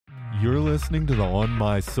You're listening to the On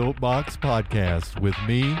My Soapbox podcast with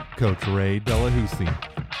me, Coach Ray Delahousie.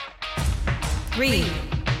 3,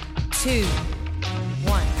 2,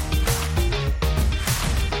 1.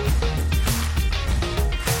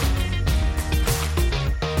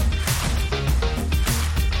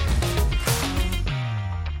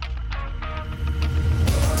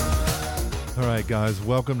 All right, guys,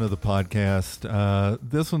 welcome to the podcast.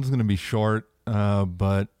 This one's going to be short,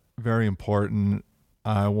 but very important.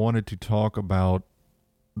 I wanted to talk about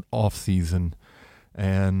off-season,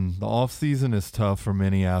 and the off-season is tough for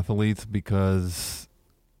many athletes because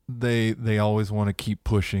they always want to keep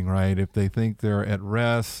pushing, right? If they think they're at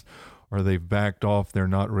rest or they've backed off, they're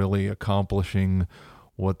not really accomplishing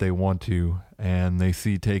what they want to, and they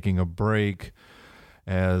see taking a break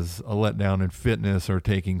as a letdown in fitness or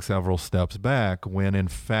taking several steps back, when in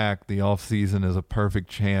fact the off-season is a perfect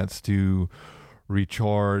chance to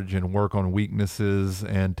recharge and work on weaknesses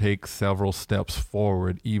and take several steps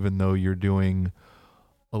forward. Even though you're doing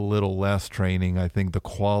a little less training, I think the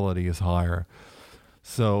quality is higher.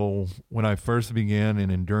 So when I first began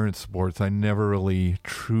in endurance sports, I never really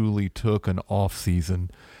truly took an off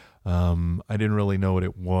season. I didn't really know what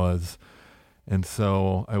it was. And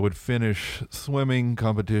so I would finish swimming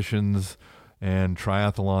competitions and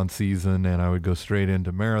triathlon season, and I would go straight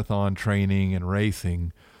into marathon training and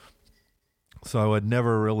racing. So I would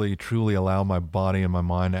never really truly allow my body and my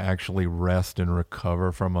mind to actually rest and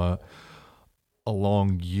recover from a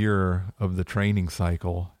long year of the training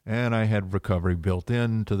cycle. And I had recovery built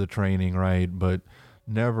into the training, right? But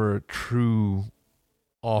never a true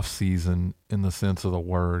off season in the sense of the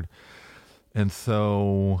word. And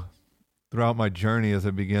so throughout my journey, as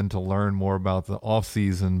I began to learn more about the off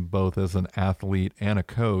season, both as an athlete and a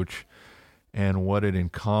coach, and what it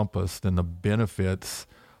encompassed and the benefits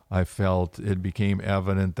I felt, it became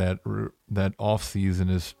evident that that off season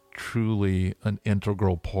is truly an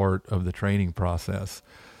integral part of the training process.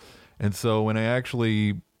 And so when I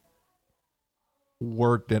actually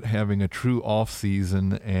worked at having a true off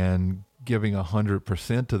season and giving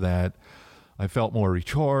 100% to that, I felt more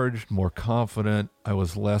recharged, more confident. I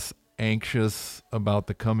was less anxious about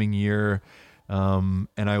the coming year, and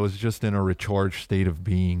I was just in a recharged state of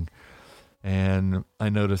being. And I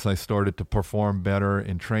noticed I started to perform better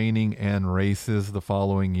in training and races the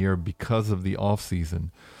following year because of the off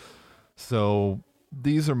season. So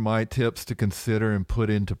these are my tips to consider and put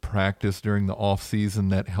into practice during the off season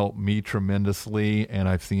that helped me tremendously, and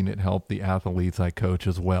I've seen it help the athletes I coach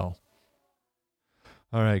as well.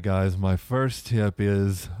 All right, guys, my first tip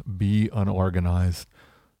is be unorganized.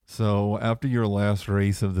 So after your last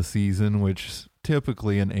race of the season, which is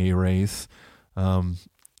typically an A race,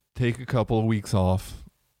 take a couple of weeks off.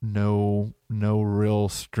 No real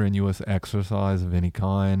strenuous exercise of any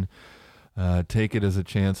kind. Take it as a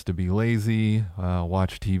chance to be lazy,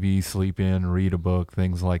 watch TV, sleep in, read a book,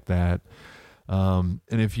 things like that. And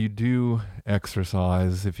if you do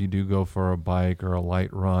exercise, if you do go for a bike or a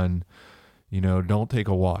light run, don't take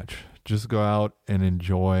a watch. Just go out and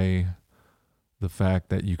enjoy the fact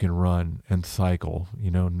that you can run and cycle.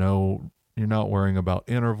 You're not worrying about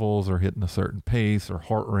intervals or hitting a certain pace or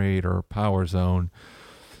heart rate or power zone.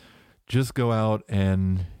 Just go out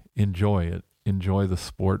and enjoy it. Enjoy the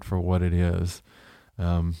sport for what it is.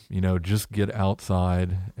 Just get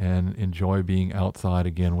outside and enjoy being outside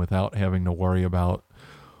again without having to worry about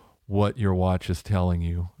what your watch is telling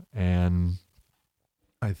you. And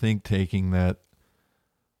I think taking that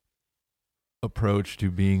approach to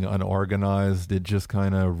being unorganized, it just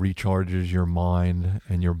kind of recharges your mind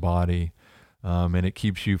and your body. And it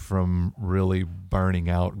keeps you from really burning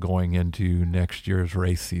out going into next year's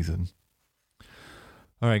race season.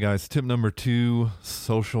 All right, guys, tip number 2,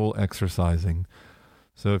 social exercising.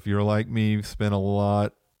 So if you're like me, you've spent a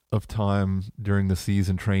lot of time during the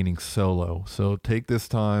season training solo. So take this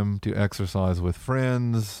time to exercise with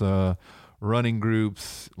friends, running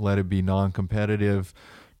groups, let it be non-competitive.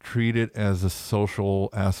 Treat it as a social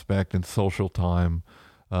aspect and social time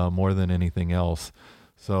more than anything else.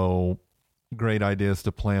 So great idea is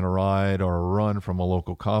to plan a ride or a run from a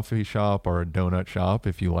local coffee shop or a donut shop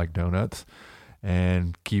if you like donuts,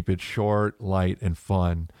 and keep it short, light, and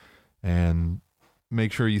fun. And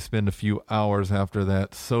make sure you spend a few hours after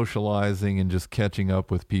that socializing and just catching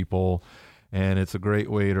up with people. And it's a great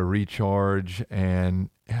way to recharge and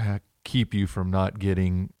keep you from not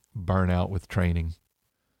getting burnout with training.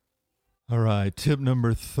 All right, tip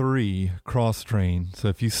number 3, cross-train. So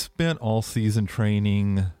if you spent all season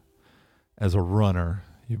training as a runner,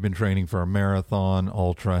 you've been training for a marathon,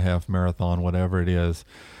 ultra, half marathon, whatever it is,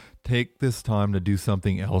 take this time to do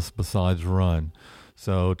something else besides run.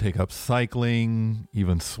 So take up cycling,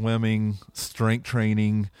 even swimming, strength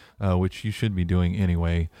training, which you should be doing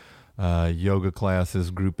anyway, yoga classes,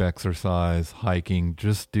 group exercise, hiking.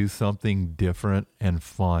 Just do something different and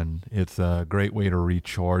fun. It's a great way to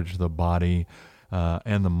recharge the body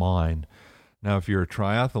and the mind. Now, if you're a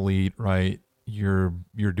triathlete, right, you're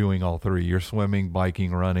doing all three. You're swimming,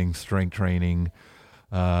 biking, running, strength training.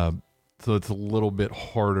 So it's a little bit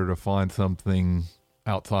harder to find something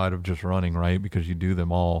outside of just running, right? Because you do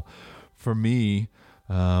them all. For me,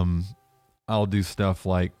 I'll do stuff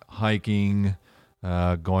like hiking,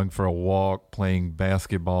 going for a walk, playing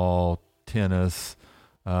basketball, tennis,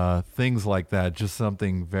 things like that. Just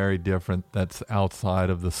something very different that's outside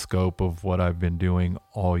of the scope of what I've been doing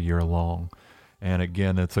all year long. And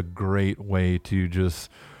again, it's a great way to just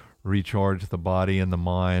recharge the body and the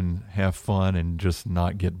mind, have fun, and just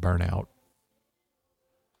not get burnout.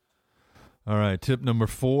 All right, tip number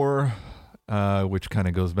 4, which kind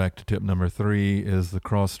of goes back to tip number 3, is the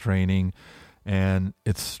cross training, and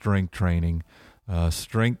it's strength training.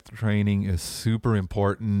 Strength training is super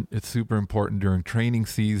important. It's super important during training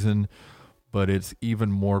season, but it's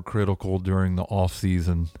even more critical during the off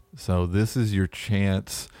season. So this is your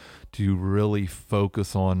chance to really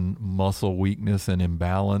focus on muscle weakness and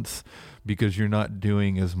imbalance, because you're not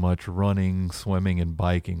doing as much running, swimming, and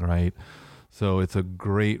biking, right? So it's a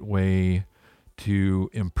great way to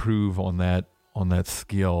improve on that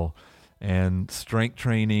skill. And strength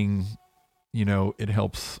training, it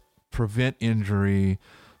helps prevent injury,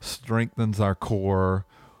 strengthens our core,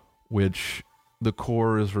 which the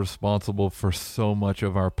core is responsible for so much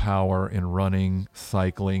of our power in running,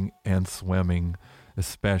 cycling, and swimming,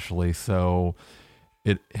 especially. So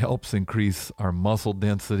it helps increase our muscle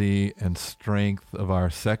density and strength of our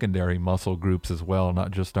secondary muscle groups as well, not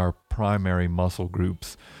just our primary muscle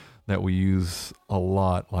groups that we use a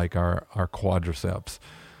lot, like our quadriceps.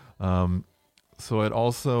 So it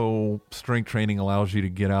also, strength training allows you to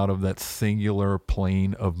get out of that singular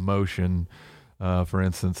plane of motion, for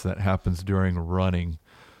instance, that happens during running.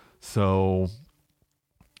 So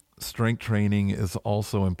strength training is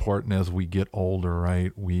also important as we get older,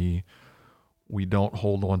 right? We don't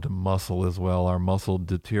hold on to muscle as well. Our muscle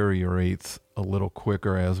deteriorates a little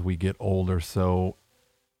quicker as we get older. So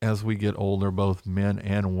as we get older, both men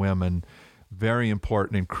and women, very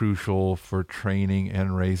important and crucial for training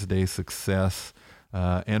and race day success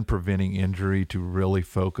and preventing injury, to really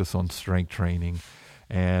focus on strength training.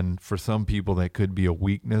 And for some people, that could be a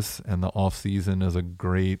weakness, and the off season is a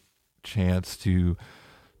great chance to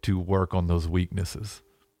work on those weaknesses.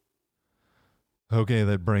 Okay,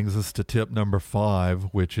 that brings us to tip number 5,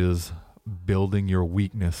 which is building your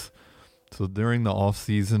weakness. So during the off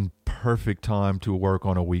season, perfect time to work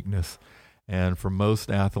on a weakness. And for most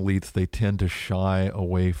athletes, they tend to shy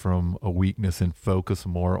away from a weakness and focus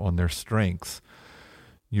more on their strengths.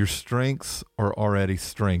 Your strengths are already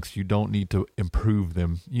strengths. You don't need to improve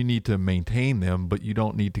them. You need to maintain them, but you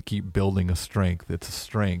don't need to keep building a strength. It's a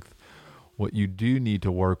strength. What you do need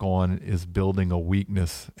to work on is building a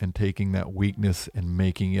weakness and taking that weakness and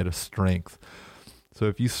making it a strength. So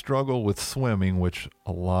if you struggle with swimming, which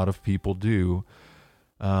a lot of people do,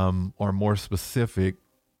 or more specific,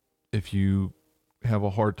 if you have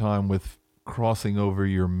a hard time with crossing over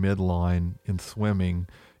your midline in swimming,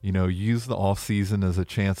 use the off season as a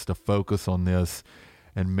chance to focus on this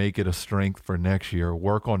and make it a strength for next year.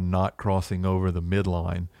 Work on not crossing over the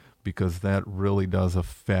midline, because that really does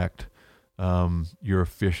affect your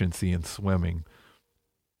efficiency in swimming.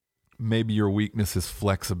 Maybe your weakness is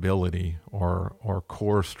flexibility or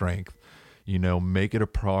core strength. Make it a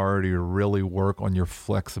priority to really work on your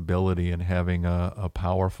flexibility and having a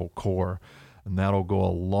powerful core. And that'll go a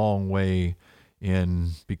long way in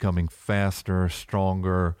becoming faster,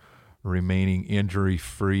 stronger, remaining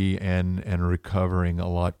injury-free, and recovering a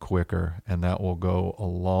lot quicker. And that will go a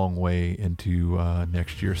long way into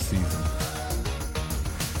next year's season.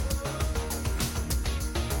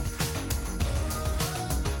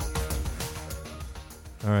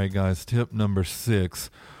 All right, guys, tip number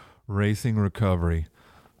 6, racing recovery.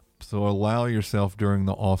 So allow yourself during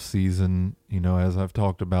the off season, as I've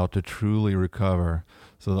talked about, to truly recover.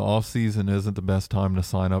 So the off season isn't the best time to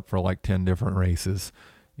sign up for like 10 different races.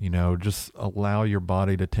 Just allow your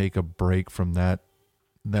body to take a break from that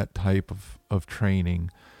type of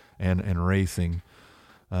training and racing.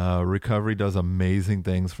 Recovery does amazing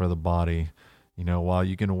things for the body. While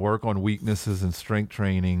you can work on weaknesses and strength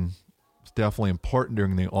training, it's definitely important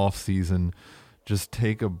during the off season. Just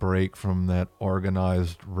take a break from that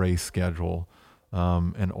organized race schedule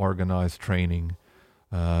and organized training.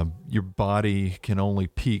 Your body can only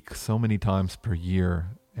peak so many times per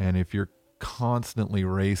year. And if you're constantly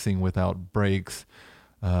racing without breaks,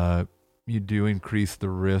 you do increase the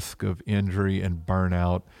risk of injury and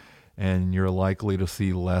burnout, and you're likely to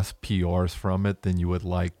see less PRs from it than you would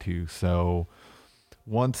like to. So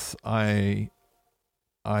once I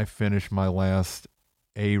finish my last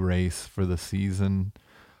A race for the season,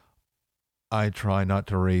 I try not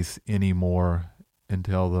to race anymore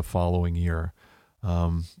until the following year.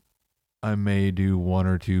 I may do one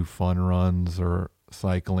or two fun runs or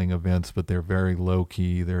cycling events, but they're very low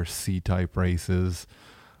key. They're C-type races.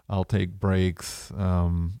 I'll take breaks,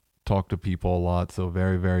 talk to people a lot, so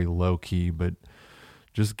very, very low key, but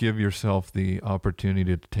just give yourself the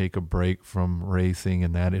opportunity to take a break from racing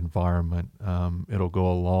in that environment. It'll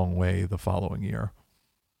go a long way the following year.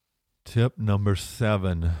 Tip number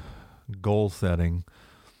 7, goal setting.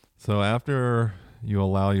 So after you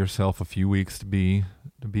allow yourself a few weeks to be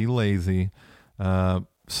lazy,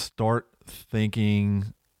 start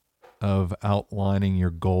thinking of outlining your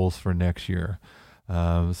goals for next year.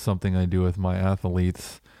 Something I do with my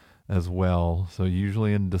athletes as well. So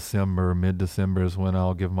usually in December, mid-December is when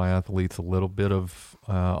I'll give my athletes a little bit of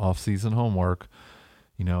off-season homework.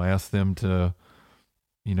 Ask them to,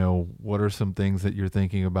 what are some things that you're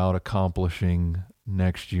thinking about accomplishing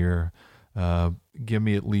next year? Give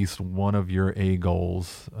me at least one of your A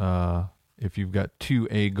goals. If you've got 2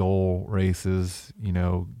 A goal races,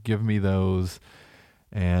 give me those,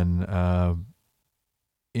 and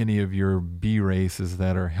any of your B races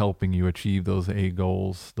that are helping you achieve those A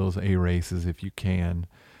goals, those A races, if you can.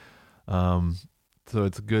 So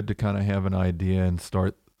it's good to kind of have an idea and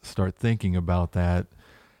start thinking about that.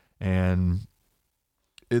 And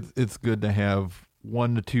it's good to have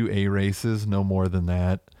 1 to 2 A races, no more than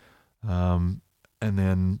that. And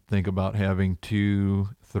then think about having 2,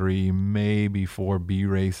 3, maybe 4 B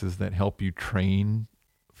races that help you train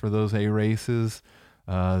for those A races.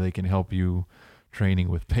 They can help you training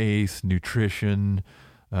with pace, nutrition,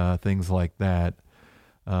 things like that.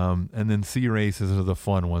 And then C races are the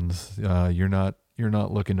fun ones. You're not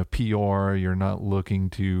looking to PR. You're not looking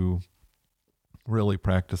to really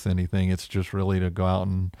practice anything. It's just really to go out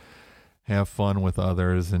and have fun with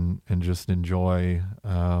others and just enjoy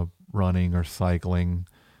running or cycling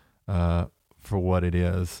for what it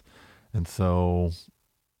is. And so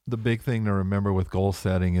the big thing to remember with goal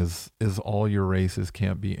setting is all your races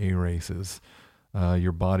can't be A races.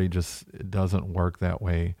 Your body just doesn't work that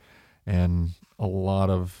way. And a lot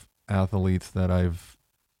of athletes that I've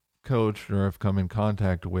coached or have come in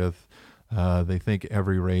contact with, they think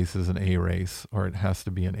every race is an A race, or it has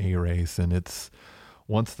to be an A race. And it's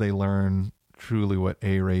once they learn truly what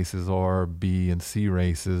A races are, B and C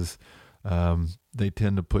races, they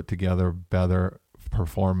tend to put together better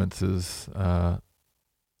performances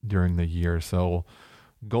during the year. So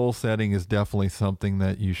goal setting is definitely something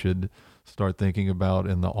that you should start thinking about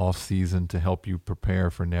in the off season to help you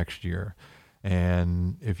prepare for next year.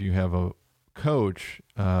 And if you have a coach,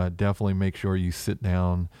 definitely make sure you sit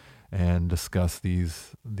down and discuss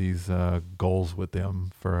these goals with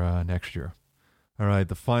them for next year. All right,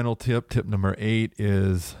 the final tip number 8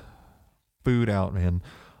 is food out, man.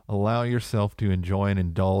 Allow yourself to enjoy and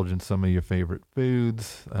indulge in some of your favorite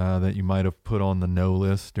foods that you might have put on the no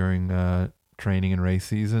list during training and race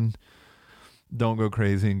season. Don't go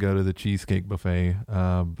crazy and go to the cheesecake buffet,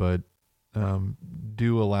 but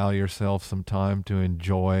do allow yourself some time to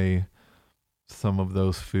enjoy some of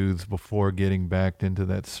those foods before getting back into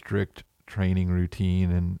that strict training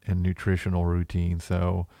routine and nutritional routine.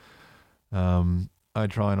 So I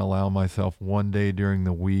try and allow myself one day during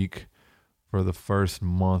the week for the first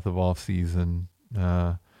month of off season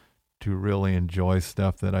to really enjoy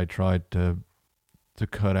stuff that I tried to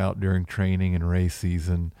cut out during training and race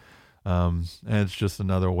season. And it's just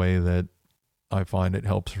another way that I find it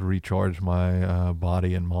helps recharge my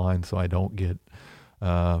body and mind so I don't get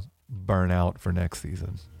burnout for next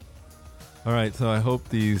season. All right, so I hope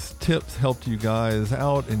these tips helped you guys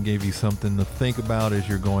out and gave you something to think about as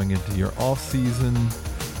you're going into your off season.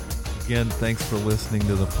 Again, thanks for listening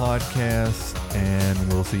to the podcast,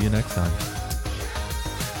 and we'll see you next time.